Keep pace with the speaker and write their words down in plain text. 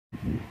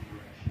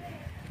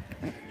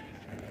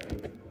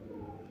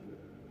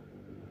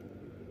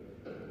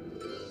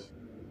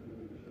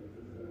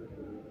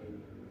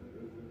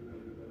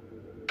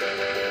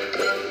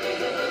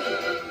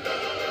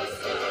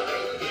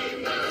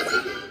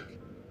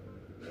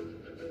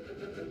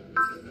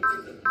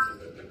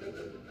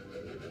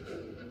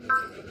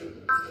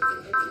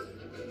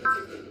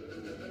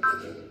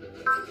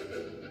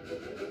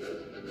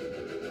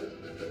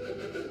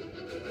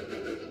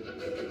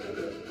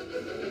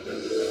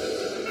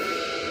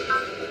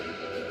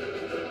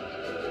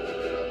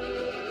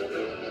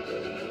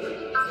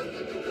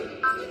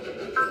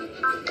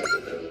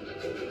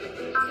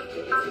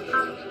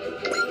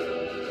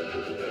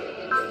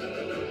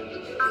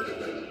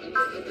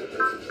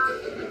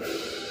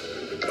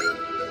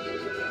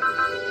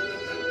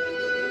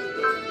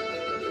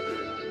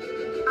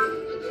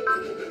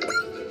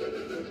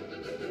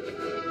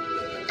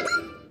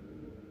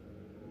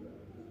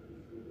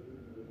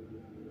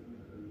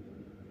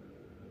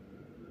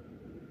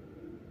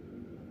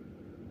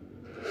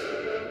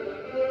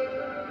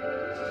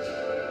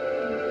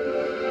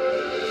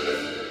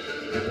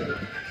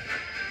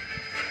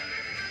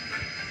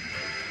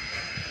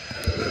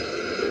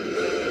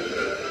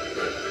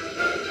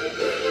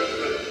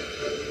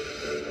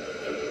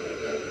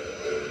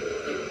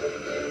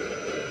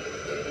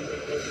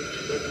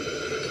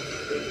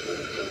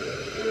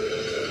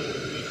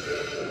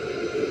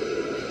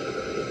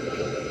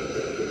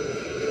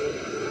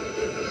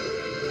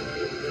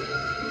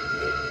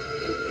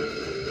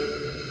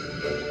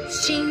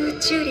新宇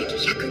宙歴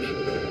100年、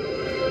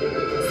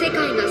世界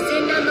が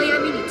戦乱の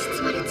闇に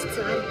包まれつ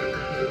つある中、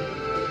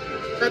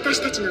私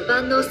たちの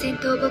万能戦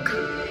闘母艦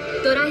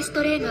ドライス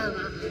トレーガーは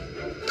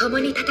共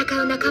に戦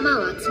う仲間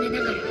を集め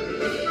ながら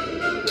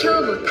今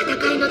日も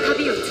戦いの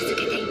旅を続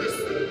けています。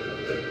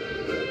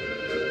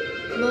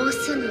もう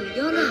すぐ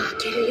夜が明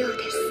けるよう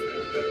です。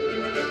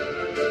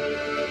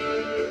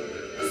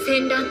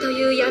戦乱と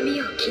いう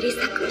闇を切り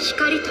裂く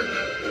光となる、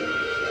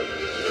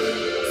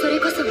それ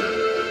こそが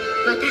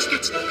私た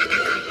ちの戦い。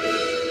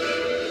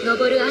昇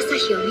る朝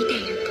日を見て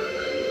いる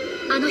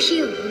とあの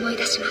日を思い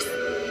出します。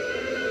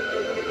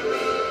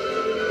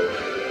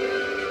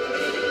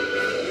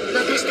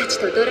私たち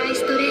とドライ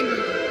ストレーガー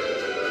の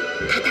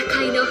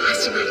戦いの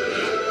始まり、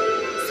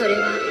それ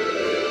は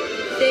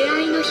出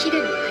会いの日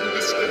でもあり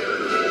ました。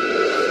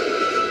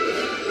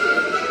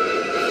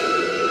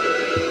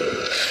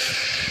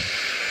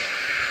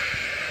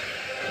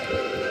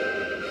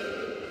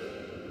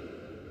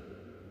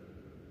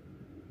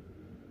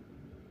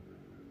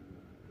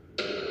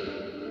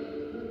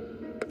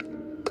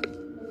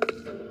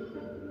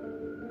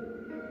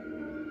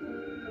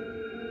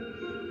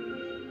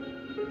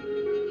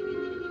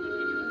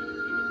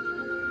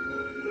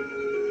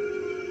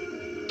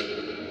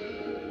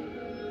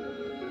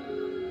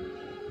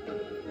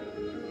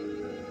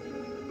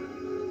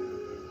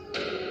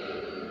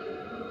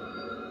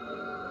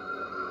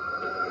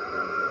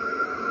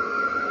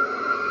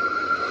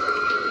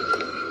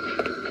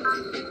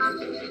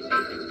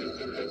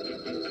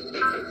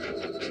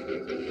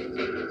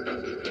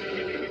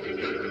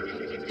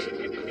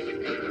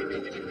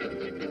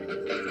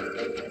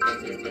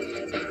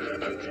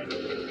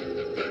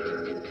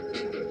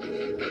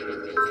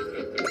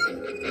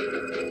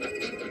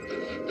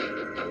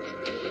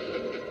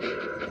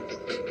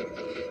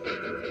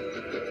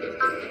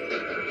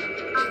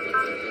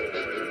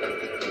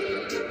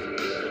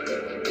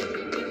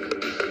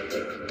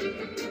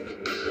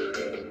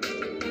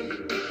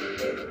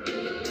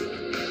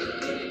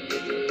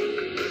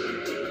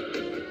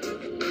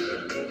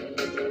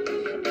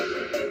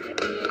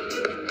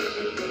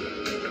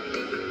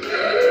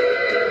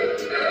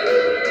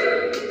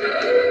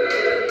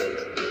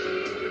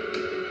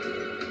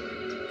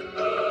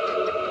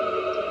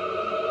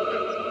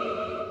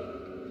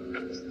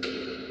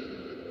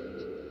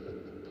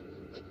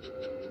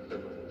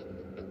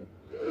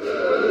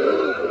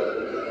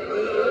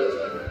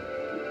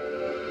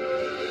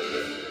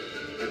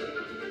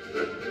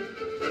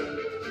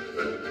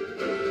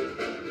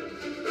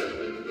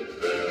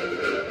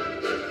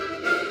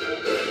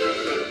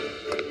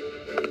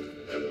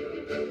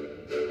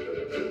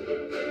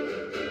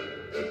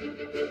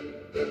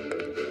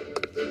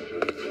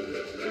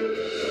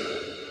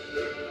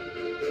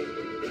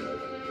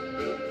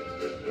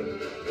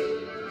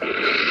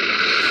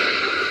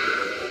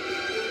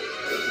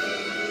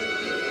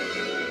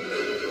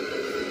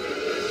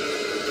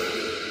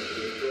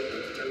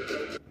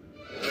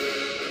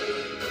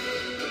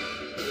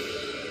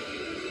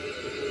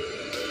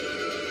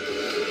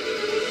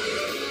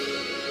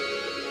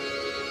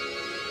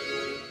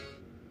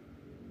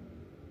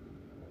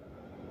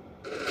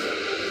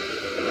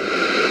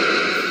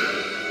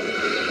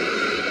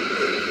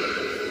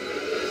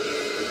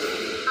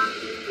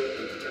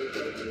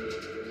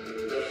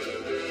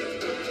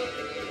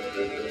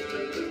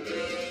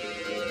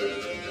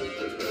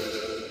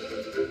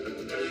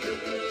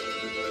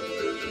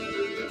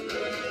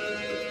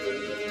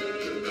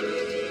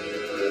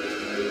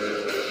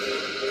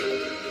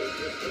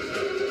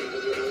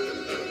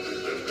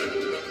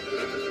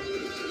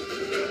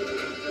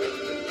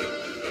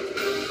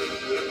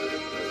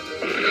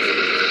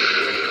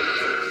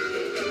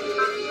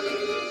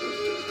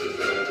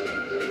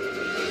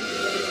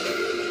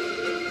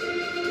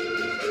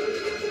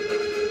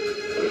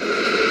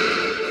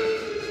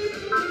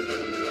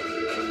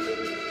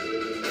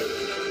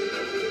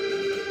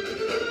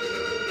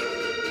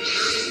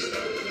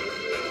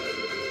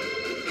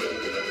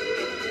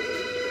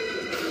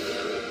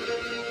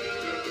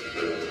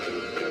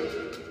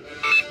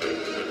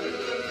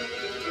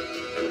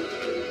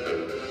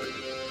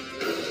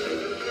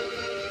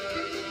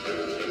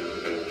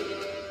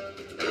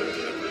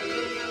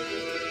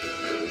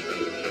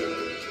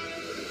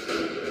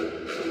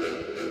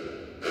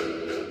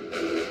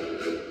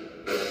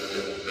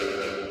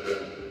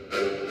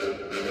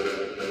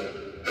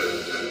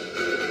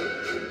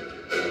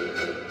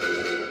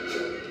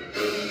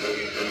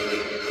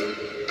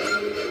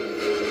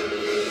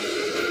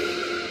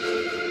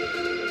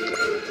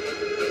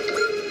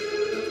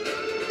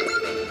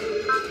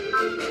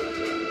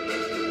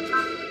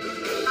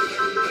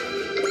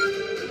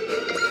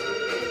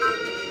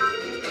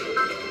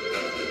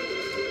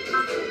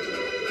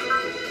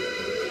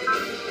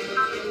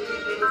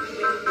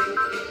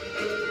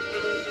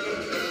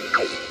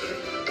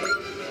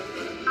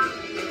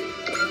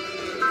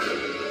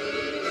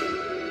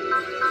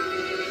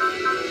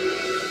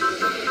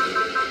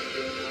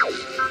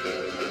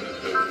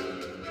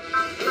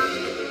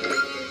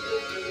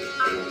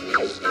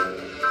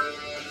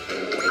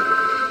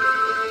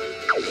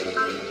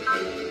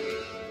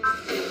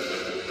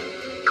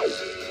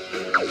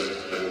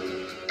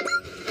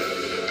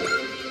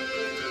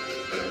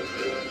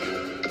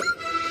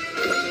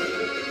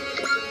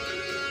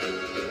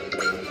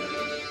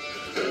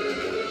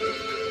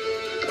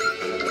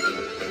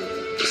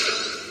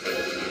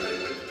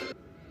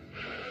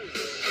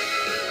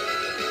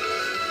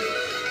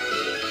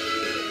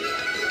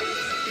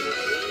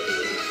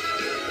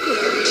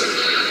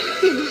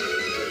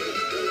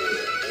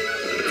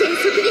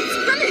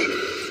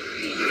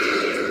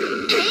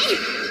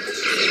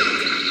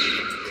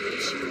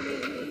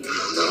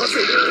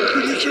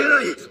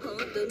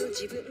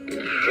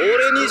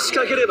俺に仕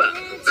掛ければこ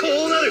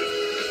うなる。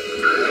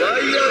ワ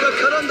イヤー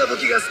が絡んだ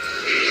時がさ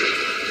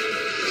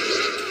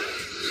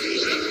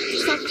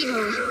っきの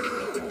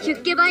ヒュ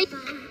ッケバイ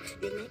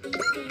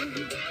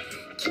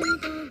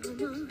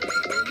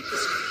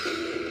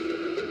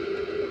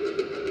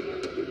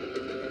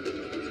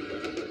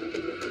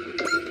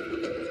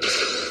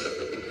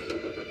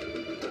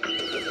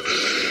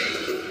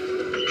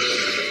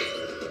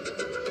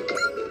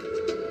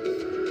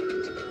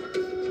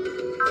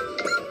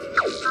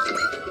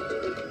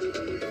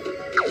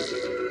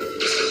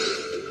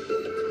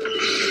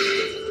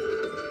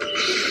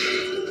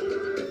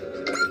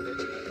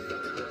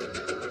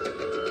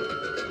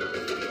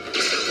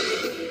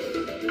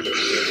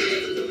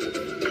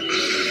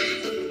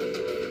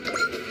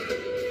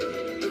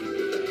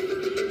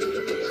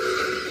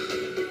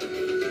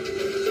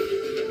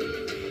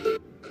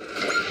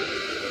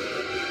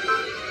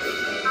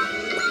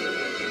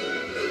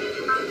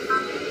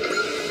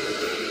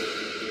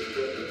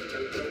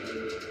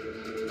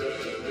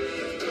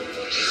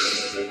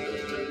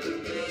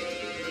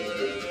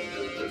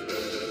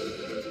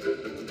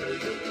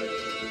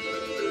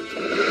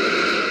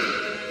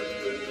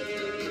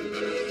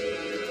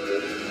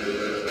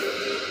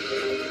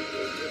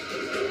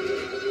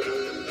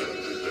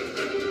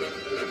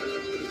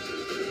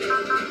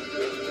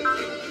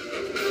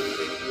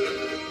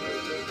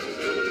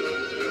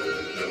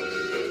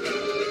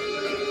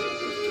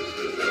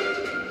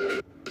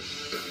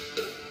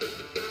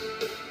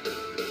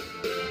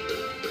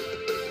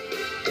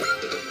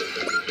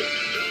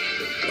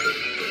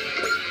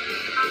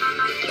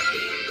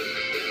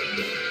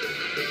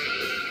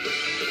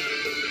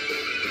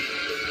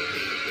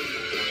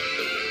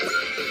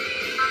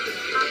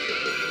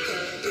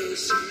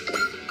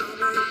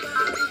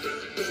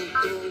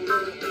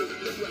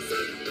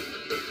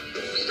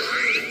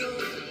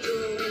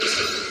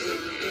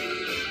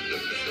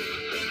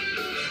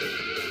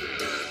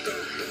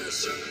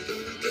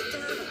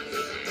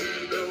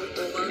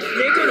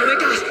猫の目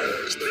か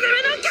キツネ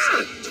目なんか。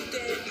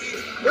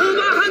オー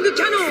バーハング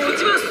キャノンを撃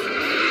ちます。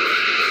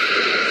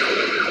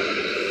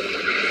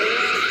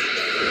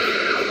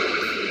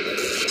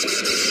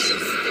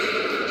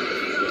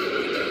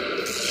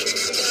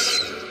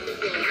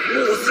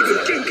もうすぐ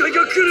限界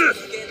が来る。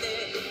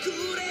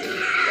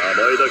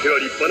名前だけは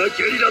立派な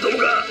ゲリラども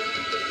がワ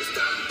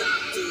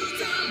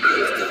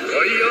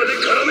イヤーで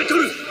絡めと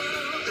る。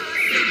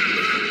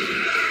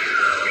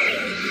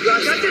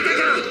分かってた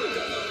か。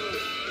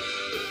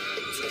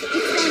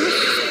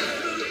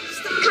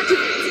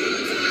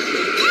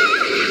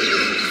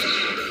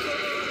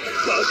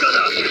バカだ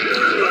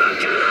バ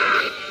カ。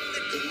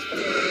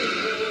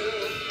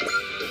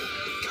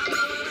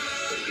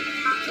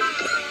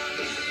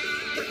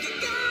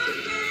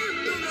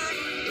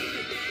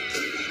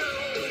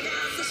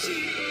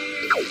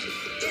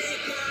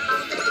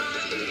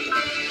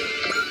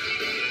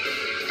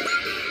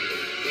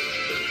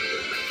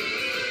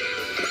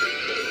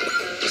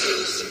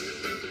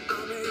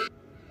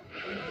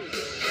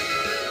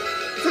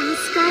ザン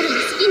スカールの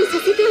好きにさ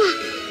せては。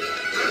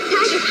タ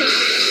ーゲット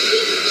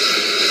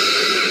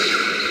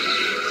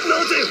な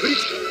ぜ振り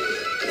付け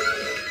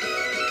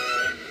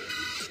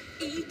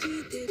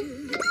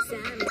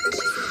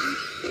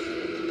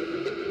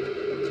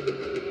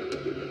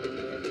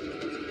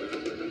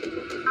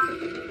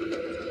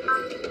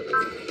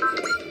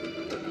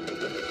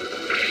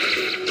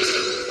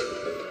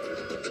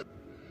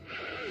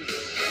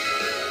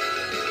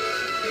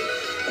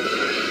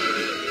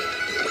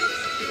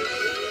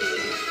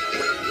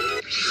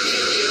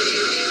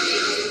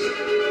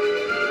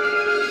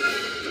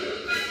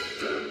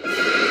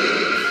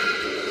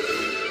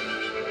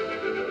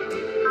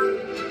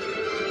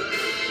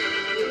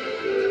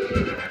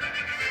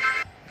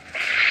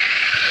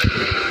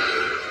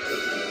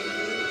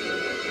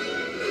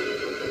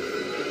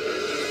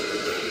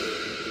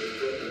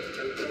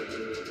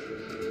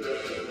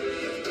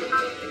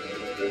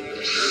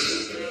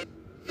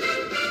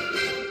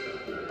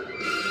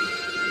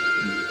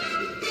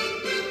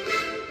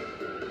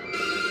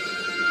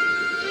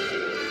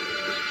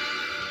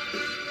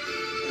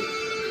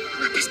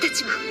た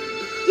ちは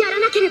やら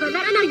なければ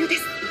ならないので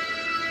す。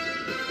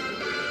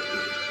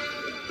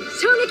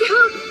衝撃砲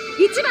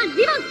1番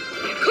2番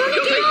攻撃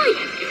用意。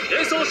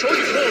冷装衝撃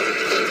砲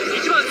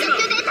1番2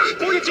番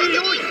攻撃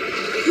用意。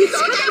撃ち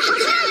方発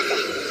射。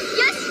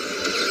よし。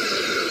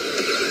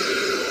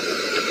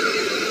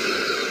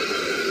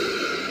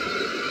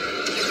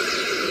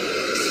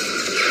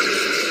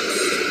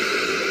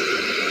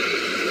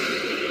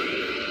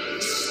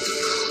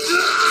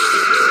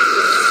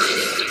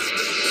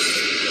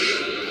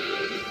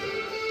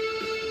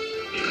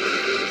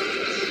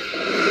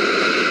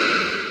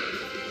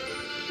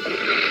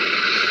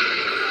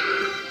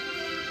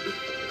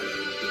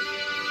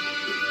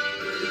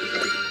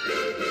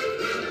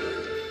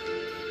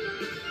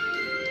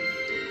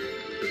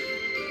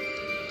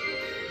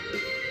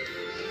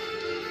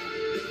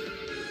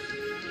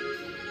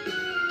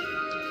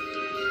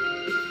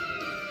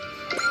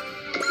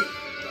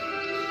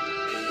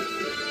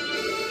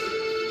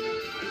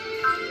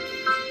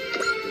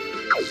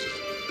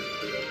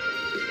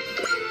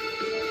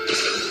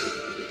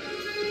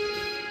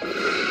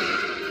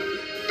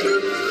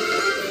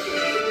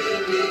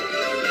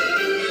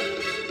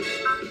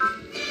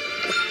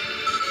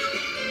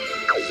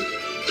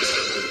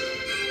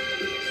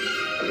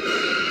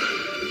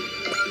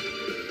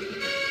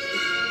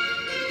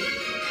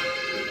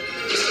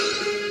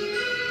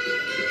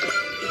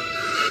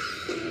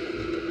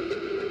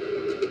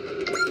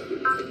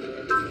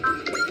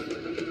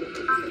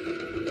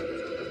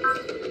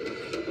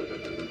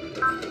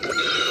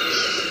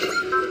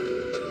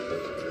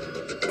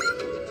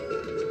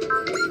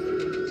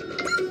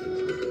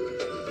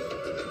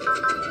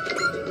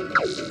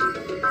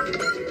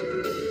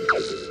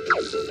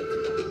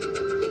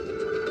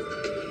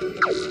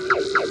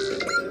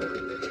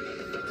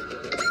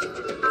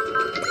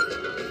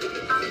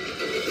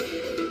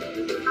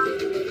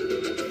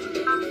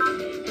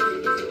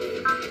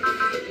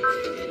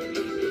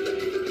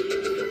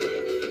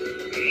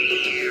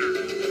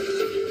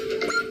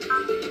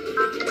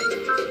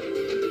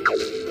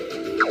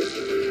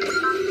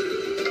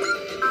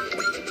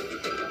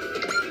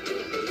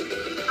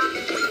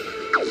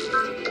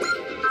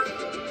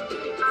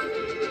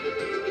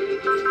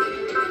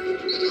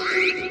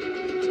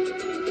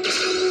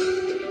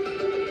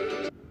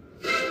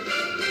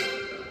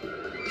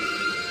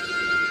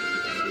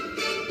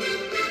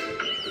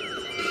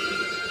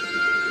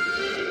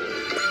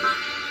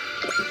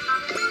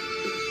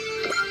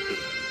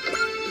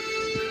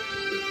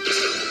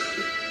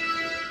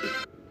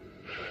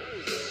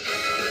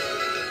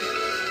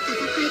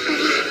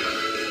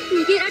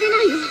逃げられ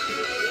ないの。デ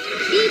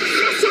ィープ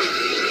スラッシャー。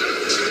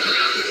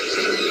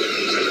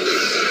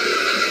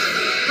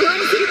終わら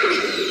せるから。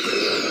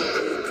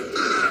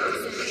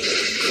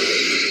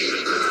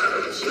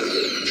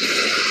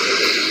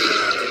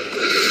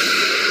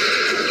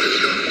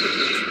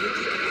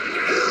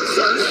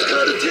ザンスカ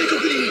ール帝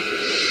国に栄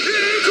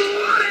光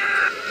あれ。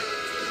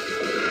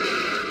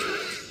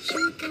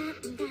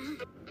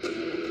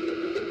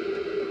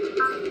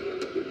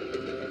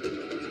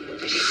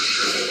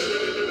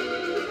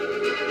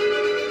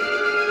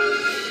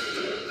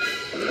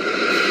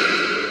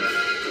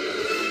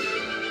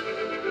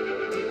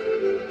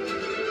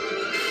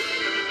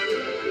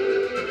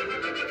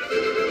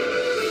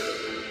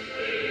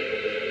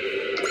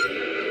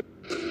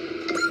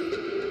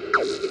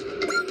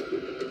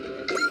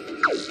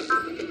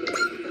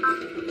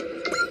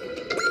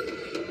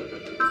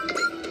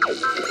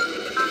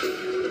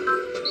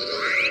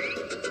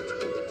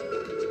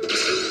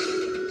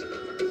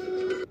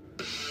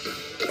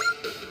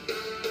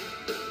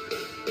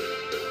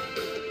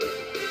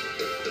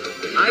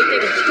相手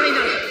が機械な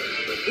ら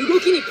動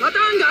きにパタ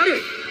ーンがあ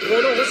る。こ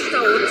の欲し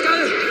さを使う。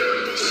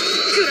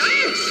食らえ。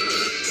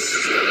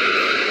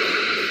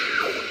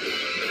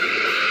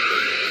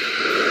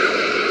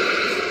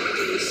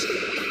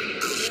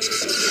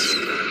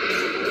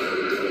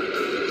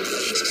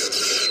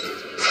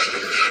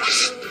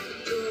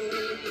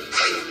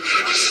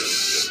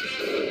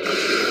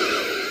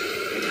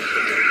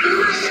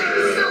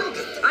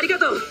ありが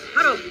とう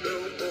ハロー。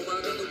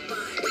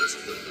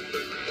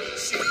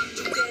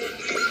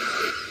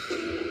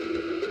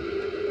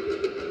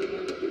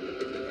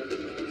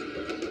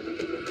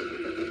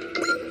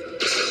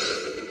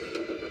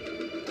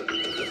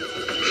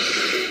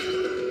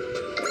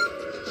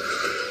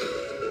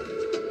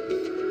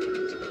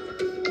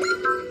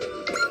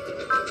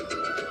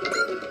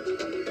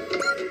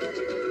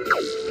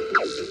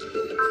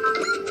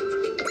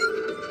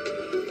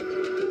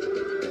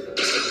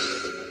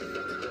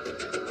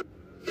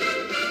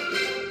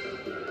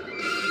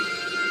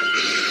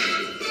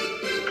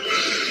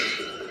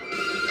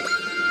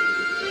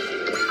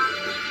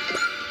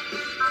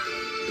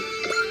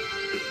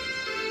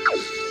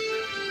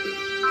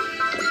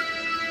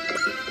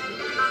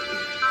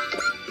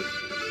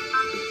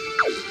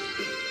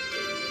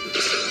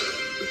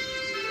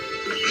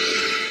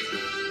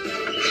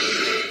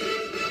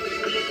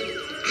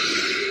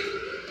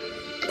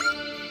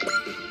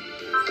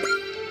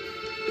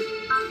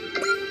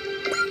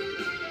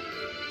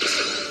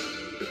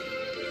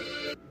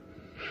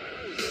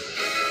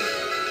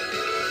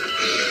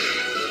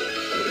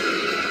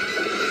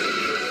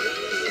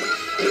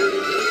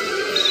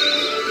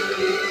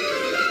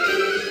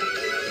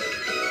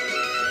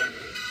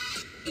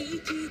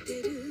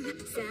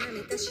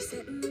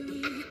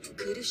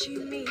し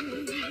み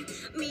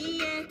見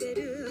えて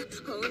る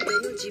本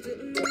当の自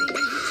分に